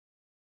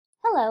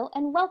Hello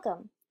and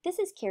welcome. This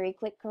is Carrie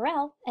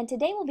Quick-Correll, and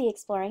today we'll be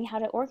exploring how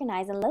to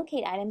organize and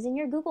locate items in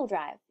your Google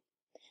Drive.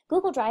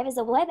 Google Drive is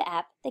a web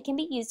app that can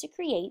be used to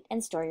create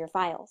and store your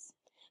files.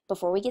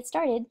 Before we get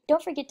started,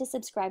 don't forget to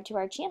subscribe to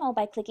our channel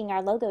by clicking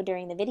our logo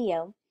during the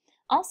video.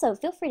 Also,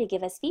 feel free to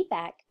give us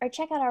feedback or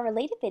check out our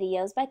related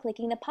videos by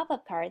clicking the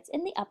pop-up cards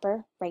in the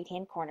upper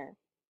right-hand corner.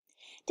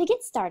 To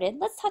get started,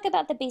 let's talk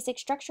about the basic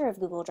structure of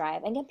Google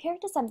Drive and compare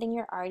it to something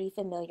you're already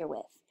familiar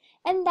with.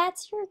 And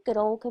that's your good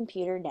old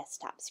computer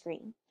desktop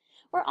screen.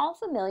 We're all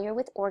familiar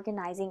with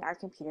organizing our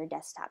computer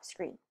desktop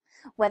screen.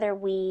 Whether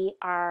we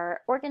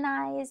are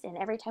organized and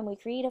every time we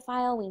create a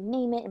file, we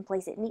name it and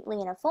place it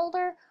neatly in a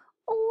folder,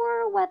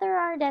 or whether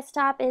our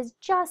desktop is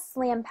just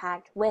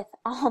slam-packed with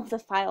all of the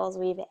files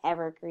we've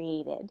ever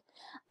created.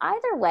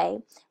 Either way,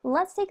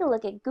 let's take a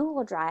look at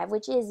Google Drive,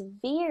 which is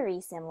very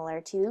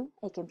similar to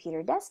a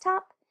computer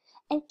desktop,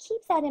 and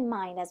keep that in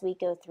mind as we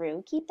go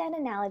through. Keep that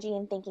analogy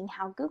in thinking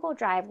how Google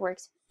Drive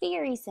works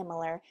very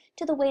similar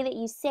to the way that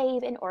you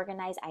save and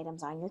organize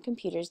items on your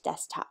computer's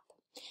desktop.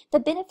 The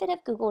benefit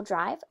of Google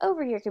Drive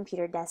over your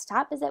computer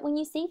desktop is that when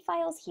you save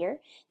files here,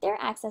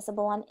 they're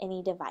accessible on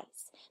any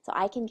device. So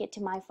I can get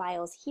to my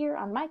files here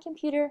on my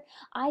computer.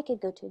 I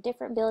could go to a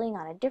different building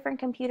on a different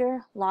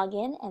computer, log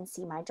in and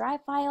see my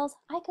Drive files.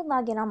 I could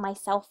log in on my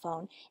cell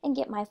phone and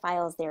get my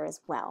files there as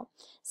well.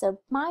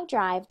 So my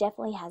Drive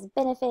definitely has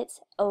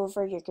benefits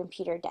over your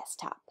computer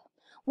desktop.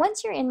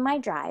 Once you're in my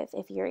Drive,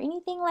 if you're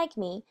anything like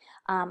me,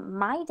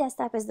 my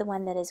desktop is the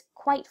one that is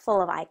quite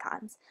full of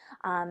icons.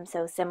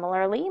 So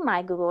similarly,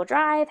 my Google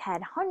Drive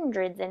had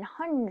hundreds and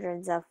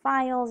hundreds of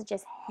files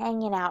just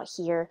hanging out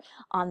here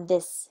on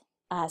this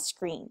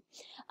screen.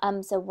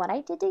 So what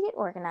I did to get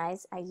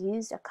organized, I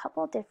used a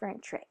couple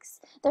different tricks.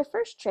 The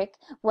first trick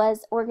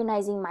was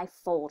organizing my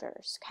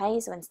folders, okay?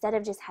 So instead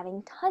of just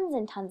having tons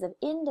and tons of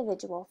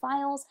individual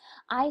files,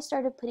 I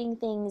started putting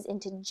things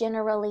into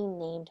generally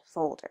named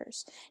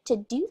folders. To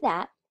do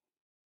that,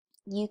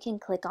 you can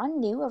click on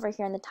New over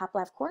here in the top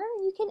left corner.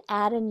 You can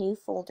add a new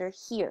folder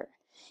here.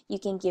 You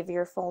can give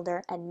your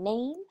folder a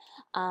name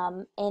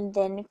and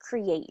then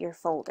create your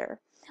folder.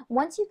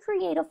 Once you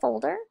create a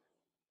folder,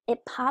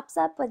 it pops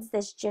up with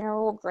this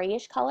general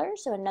grayish color.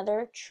 So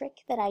another trick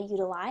that I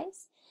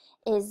utilize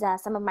is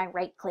some of my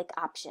right-click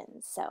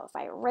options. So if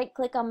I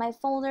right-click on my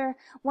folder,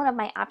 one of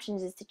my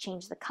options is to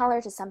change the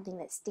color to something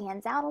that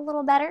stands out a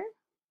little better.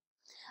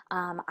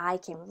 I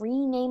can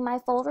rename my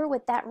folder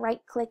with that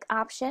right-click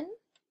option.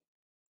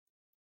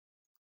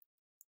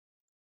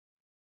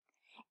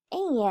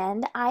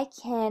 And I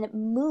can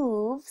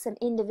move some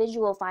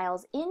individual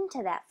files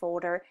into that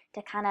folder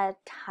to kind of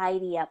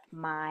tidy up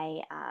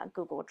my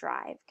Google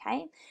Drive,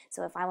 okay?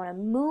 So if I want to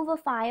move a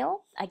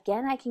file,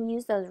 again, I can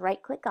use those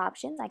right-click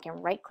options. I can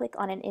right-click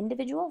on an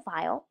individual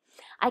file.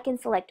 I can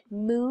select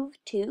Move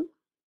To.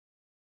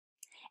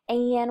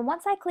 And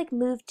once I click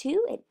Move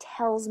To, it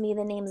tells me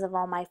the names of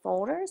all my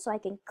folders. So I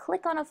can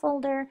click on a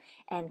folder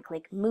and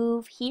click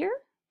Move here.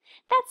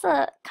 That's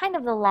a kind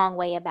of the long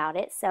way about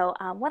it. So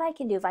what I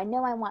can do, if I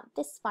know I want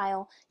this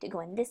file to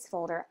go in this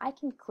folder, I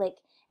can click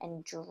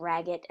and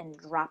drag it and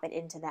drop it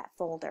into that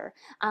folder.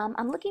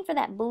 I'm looking for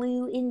that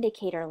blue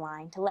indicator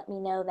line to let me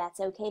know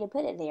that's okay to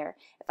put it there.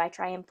 If I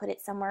try and put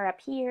it somewhere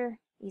up here,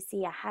 you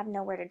see I have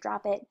nowhere to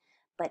drop it,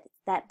 but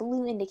that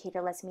blue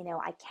indicator lets me know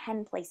I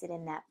can place it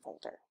in that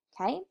folder.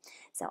 Okay,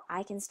 so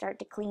I can start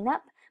to clean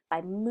up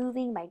by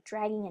moving, by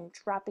dragging and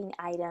dropping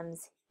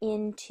items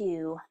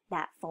into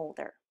that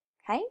folder.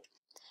 Okay.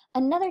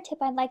 Another tip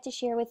I'd like to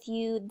share with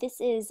you, this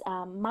is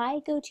my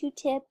go-to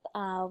tip.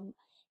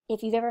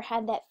 If you've ever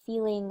had that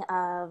feeling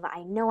of,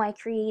 I know I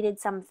created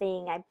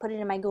something, I put it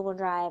in my Google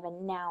Drive,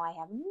 and now I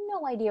have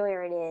no idea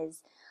where it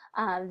is,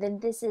 then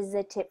this is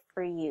a tip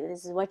for you.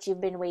 This is what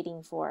you've been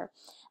waiting for.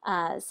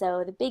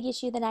 So the big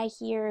issue that I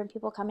hear, and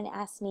people come and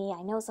ask me,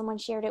 I know someone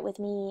shared it with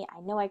me,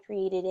 I know I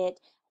created it,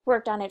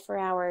 worked on it for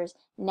hours,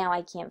 now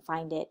I can't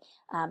find it.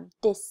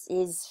 This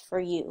is for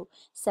you.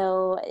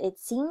 So it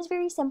seems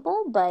very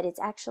simple, but it's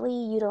actually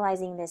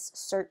utilizing this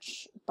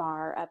search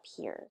bar up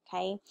here,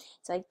 okay?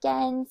 So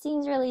again,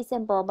 seems really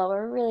simple, but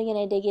we're really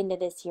going to dig into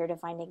this here to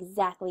find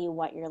exactly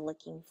what you're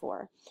looking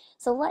for.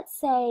 So let's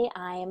say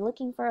I am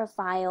looking for a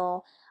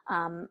file.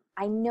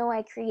 I know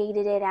I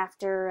created it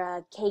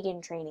after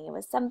Kagan training. It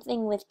was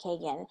something with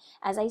Kagan.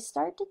 As I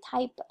start to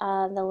type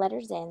the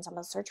letters in, so I'm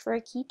going to search for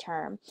a key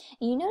term,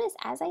 and you notice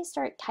as I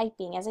start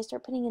typing, as I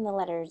start putting in the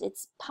letters,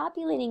 it's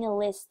populating a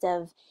list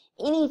of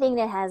anything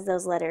that has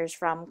those letters,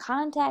 from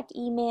contact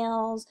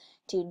emails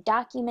to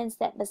documents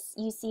that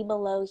you see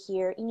below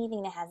here,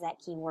 anything that has that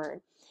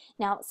keyword.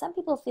 Now, some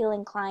people feel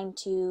inclined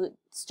to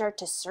start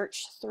to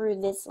search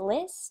through this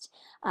list,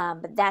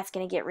 but that's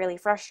going to get really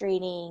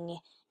frustrating.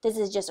 This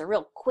is just a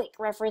real quick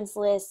reference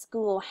list.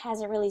 Google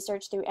hasn't really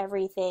searched through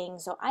everything,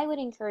 so I would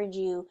encourage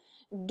you,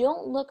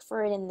 don't look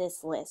for it in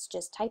this list.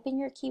 Just type in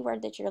your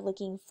keyword that you're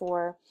looking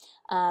for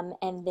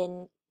and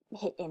then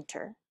hit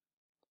enter.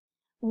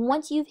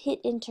 Once you've hit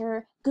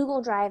enter, Google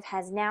Drive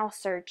has now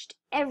searched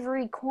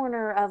every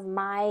corner of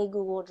my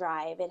Google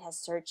Drive. It has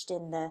searched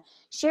in the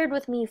shared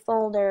with me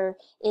folder,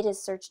 it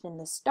has searched in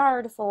the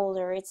starred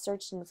folder, it's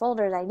searched in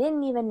folders I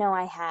didn't even know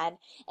I had,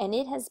 and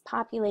it has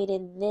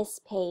populated this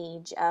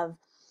page of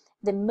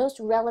the most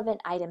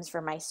relevant items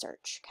for my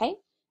search, okay?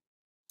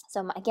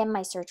 So again,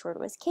 my search word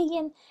was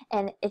Kagan,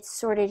 and it's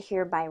sorted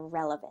here by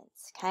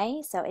relevance,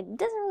 okay? So it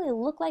doesn't really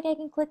look like I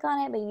can click on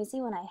it, but you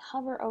see when I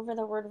hover over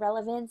the word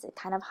relevance, it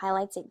kind of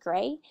highlights it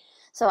gray.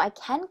 So I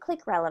can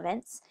click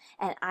relevance,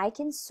 and I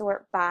can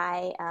sort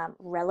by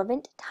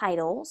relevant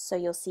titles. So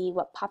you'll see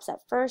what pops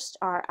up first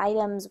are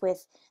items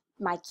with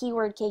my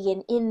keyword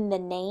Kagan in the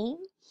name.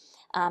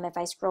 If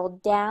I scroll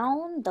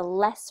down, the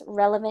less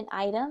relevant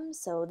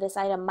items, so this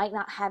item might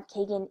not have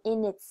Kagan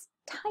in its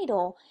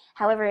title,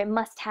 however, it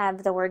must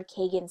have the word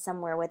Kagan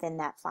somewhere within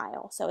that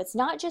file. So it's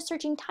not just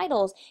searching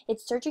titles,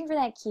 it's searching for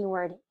that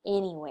keyword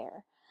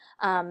anywhere.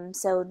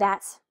 So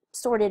that's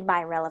sorted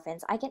by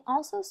relevance. I can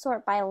also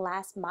sort by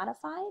last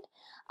modified,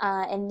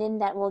 and then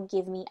that will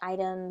give me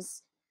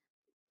items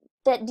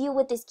that deal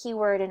with this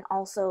keyword, and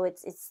also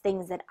it's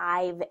things that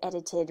I've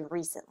edited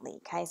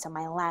recently, okay? So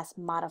my last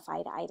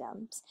modified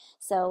items.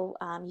 So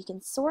you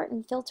can sort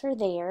and filter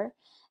there.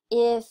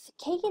 If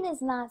Kagan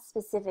is not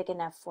specific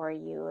enough for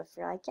you, if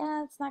you're like,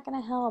 yeah, it's not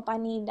going to help, I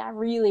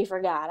really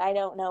forgot, I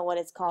don't know what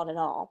it's called at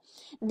all,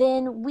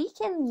 then we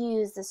can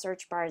use the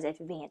search bar's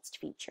advanced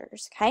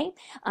features, okay?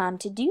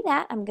 To do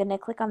that, I'm going to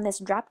click on this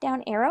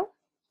drop-down arrow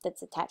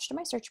that's attached to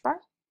my search bar.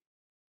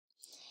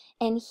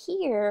 And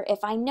here,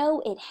 if I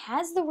know it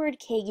has the word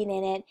Kagan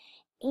in it,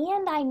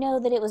 and I know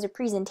that it was a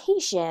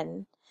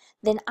presentation,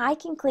 then I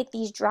can click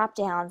these drop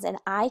downs and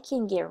I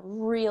can get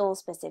real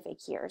specific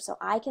here. So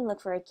I can look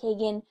for a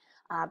Kagan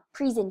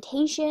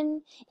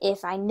presentation.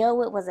 If I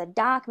know it was a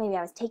doc, maybe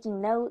I was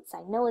taking notes,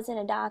 I know it's in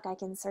a doc, I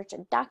can search a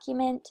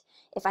document.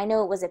 If I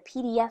know it was a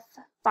PDF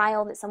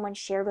file that someone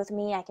shared with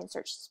me, I can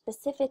search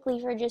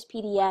specifically for just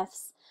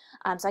PDFs.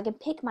 So I can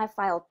pick my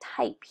file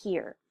type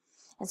here.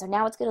 And so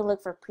now it's going to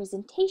look for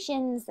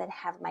presentations that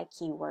have my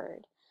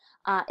keyword.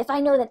 If I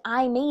know that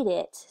I made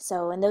it,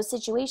 so in those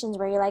situations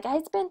where you're like,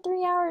 I spent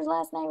 3 hours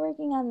last night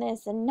working on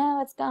this and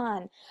now it's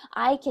gone,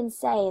 I can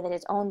say that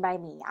it's owned by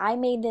me. I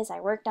made this,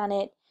 I worked on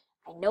it,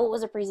 I know it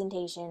was a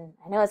presentation,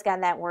 I know it's got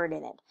that word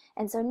in it.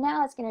 And so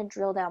now it's going to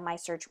drill down my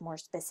search more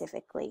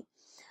specifically.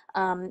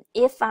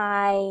 If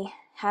I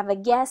have a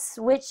guess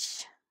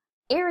which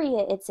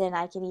area it's in,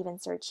 I can even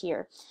search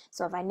here.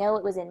 So if I know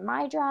it was in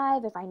my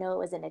drive, if I know it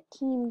was in a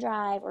team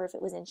drive, or if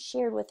it was in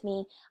shared with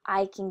me,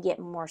 I can get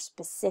more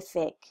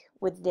specific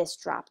with this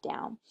drop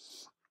down.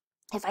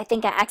 If I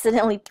think I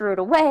accidentally threw it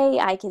away,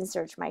 I can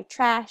search my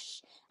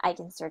trash, I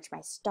can search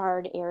my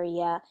starred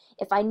area.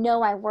 If I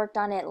know I worked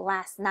on it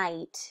last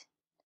night,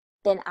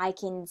 then I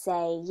can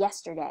say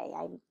yesterday.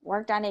 I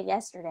worked on it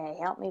yesterday,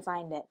 help me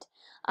find it.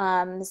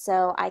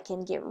 So I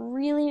can get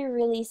really,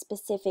 really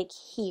specific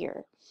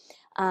here.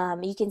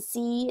 You can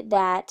see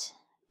that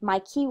my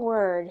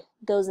keyword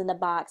goes in the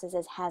box that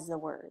says has the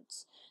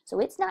words. So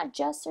it's not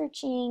just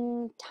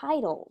searching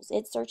titles,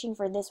 it's searching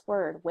for this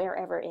word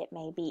wherever it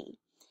may be.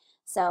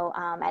 So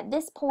at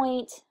this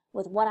point,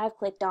 with what I've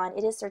clicked on,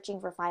 it is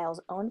searching for files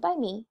owned by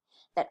me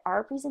that are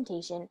a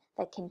presentation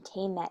that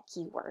contain that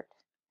keyword.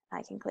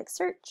 I can click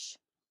search.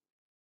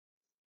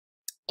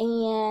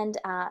 And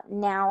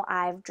now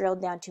I've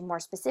drilled down to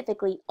more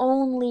specifically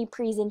only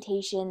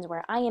presentations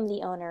where I am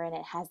the owner and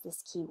it has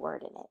this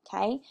keyword in it,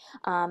 okay?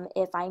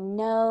 If I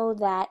know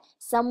that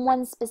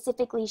someone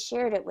specifically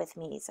shared it with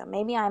me, so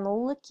maybe I'm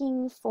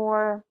looking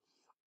for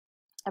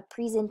a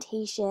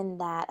presentation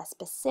that a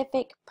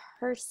specific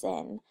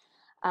person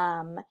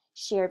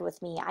shared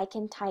with me, I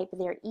can type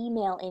their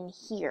email in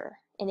here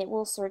and it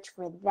will search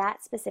for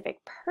that specific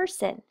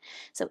person.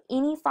 So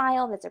any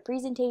file that's a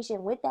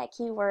presentation with that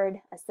keyword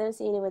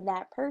associated with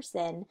that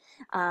person,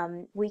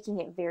 we can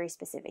get very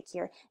specific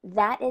here.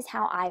 That is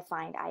how I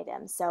find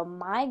items. So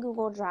my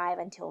Google Drive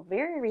until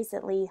very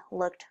recently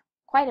looked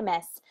quite a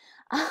mess.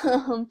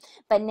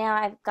 But now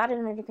I've got it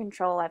under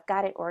control, I've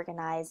got it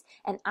organized,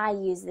 and I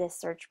use this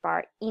search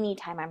bar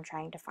anytime I'm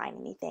trying to find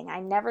anything. I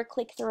never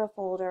click through a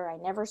folder, I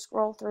never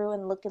scroll through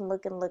and look and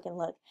look and look and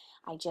look.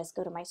 I just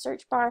go to my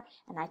search bar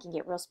and I can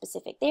get real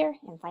specific there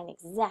and find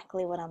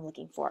exactly what I'm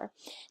looking for.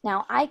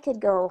 Now I could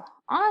go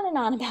on and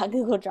on about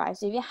Google Drive,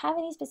 so if you have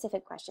any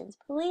specific questions,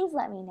 please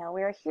let me know.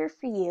 We're here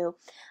for you.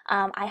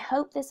 I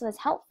hope this was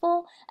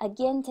helpful.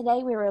 Again,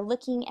 today we were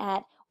looking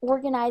at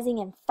organizing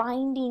and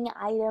finding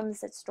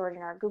items that's stored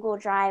in our Google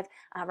Drive.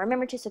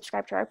 Remember to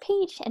subscribe to our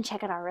page and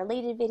check out our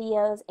related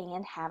videos,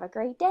 and have a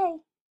great day.